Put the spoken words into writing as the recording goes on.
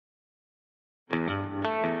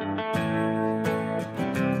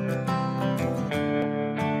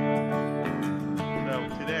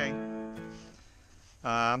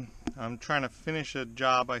I'm trying to finish a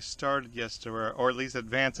job I started yesterday, or at least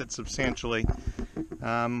advance it substantially.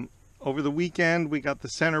 Over the weekend we got the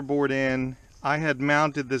center board in. I had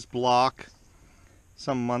mounted this block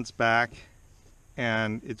some months back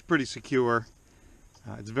and it's pretty secure.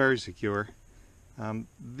 It's very secure.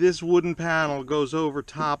 This wooden panel goes over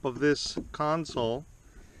top of this console.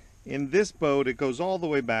 In this boat it goes all the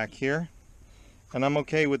way back here, and I'm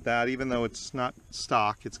okay with that, even though it's not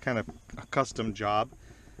stock. It's kind of a custom job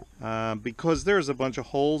because there's a bunch of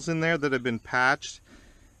holes in there that have been patched,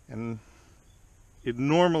 and it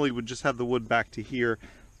normally would just have the wood back to here,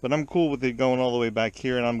 but I'm cool with it going all the way back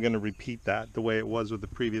here, and I'm going to repeat that the way it was with the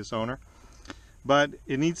previous owner. But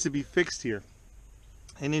it needs to be fixed here,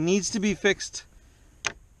 and it needs to be fixed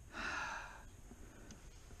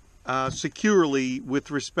securely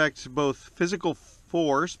with respect to both physical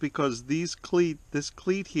force, because this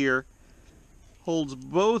cleat here holds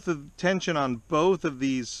both of tension on both of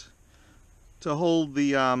these to hold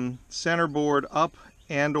the center board up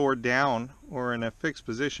and or down or in a fixed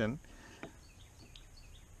position.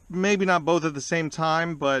 Maybe not both at the same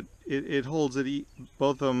time, but it holds it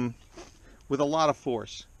both of them with a lot of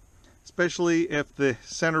force, especially if the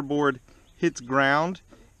center board hits ground.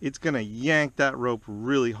 It's going to yank that rope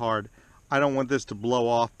really hard. I don't want this to blow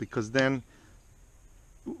off, because then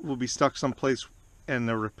we'll be stuck someplace and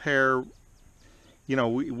the repair, you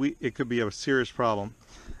know, it could be a serious problem.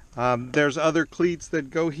 There's other cleats that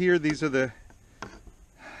go here. These are the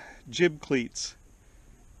jib cleats.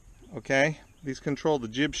 Okay, these control the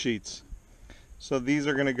jib sheets. So these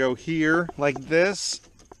are going to go here like this.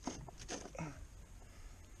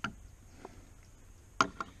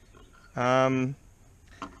 And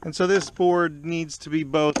so this board needs to be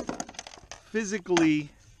both physically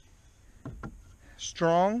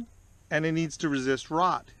strong and it needs to resist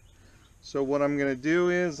rot. So what I'm going to do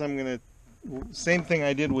is same thing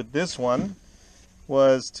I did with this one,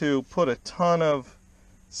 was to put a ton of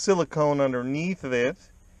silicone underneath of it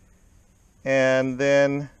and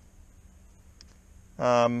then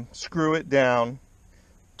screw it down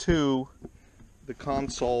to the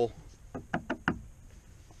console.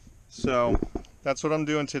 So that's what I'm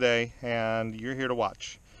doing today, and you're here to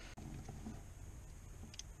watch.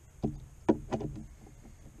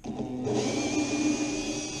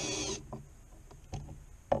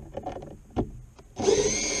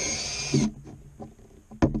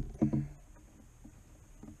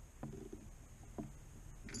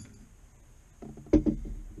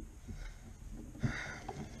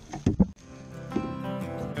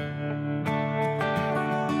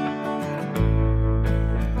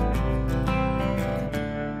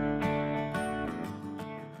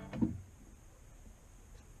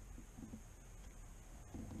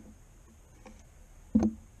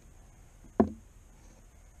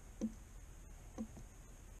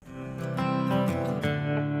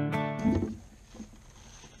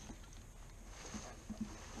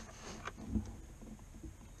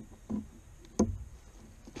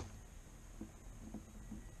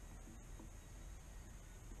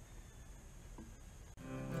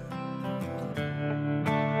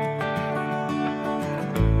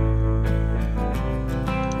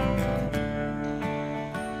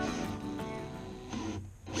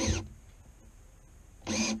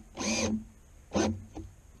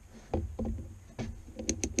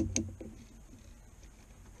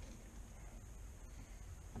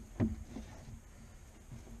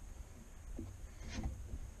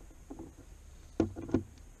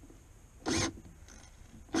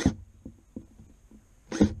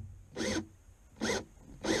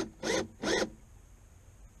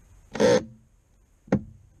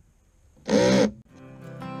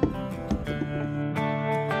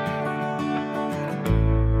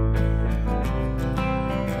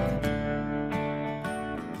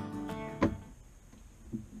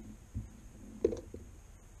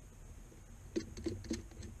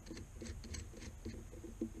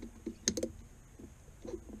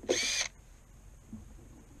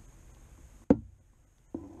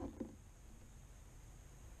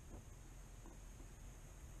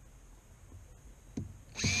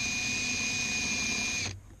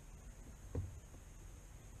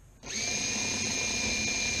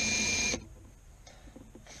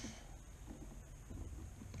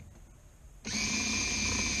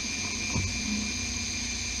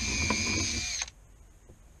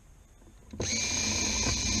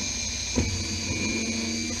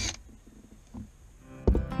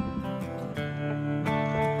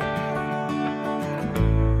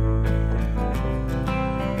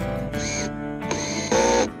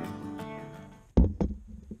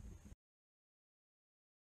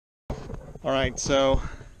 All right, so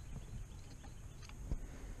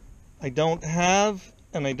I don't have,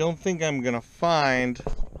 and I don't think I'm gonna find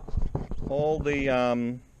all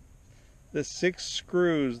the 6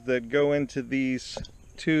 screws that go into these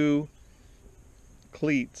 2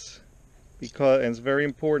 cleats, because it's very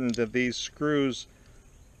important that these screws,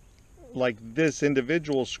 like this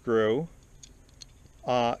individual screw,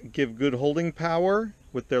 give good holding power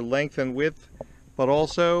with their length and width, but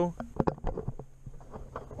also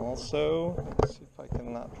let's see if I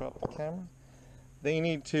can not drop the camera. They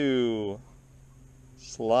need to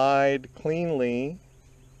slide cleanly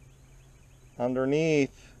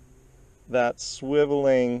underneath that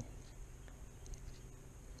swiveling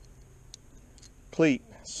cleat.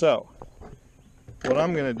 So what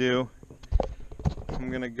I'm going to do,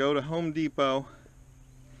 I'm going to go to Home Depot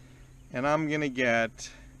and I'm going to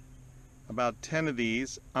get about 10 of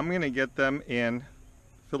these. I'm going to get them in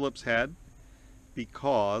Phillips head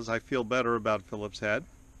because I feel better about Phillips head.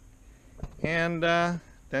 And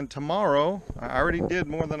then tomorrow, I already did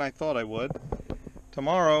more than I thought I would.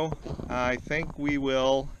 Tomorrow, I think we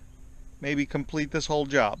will maybe complete this whole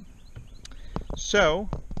job. So,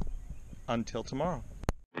 until tomorrow.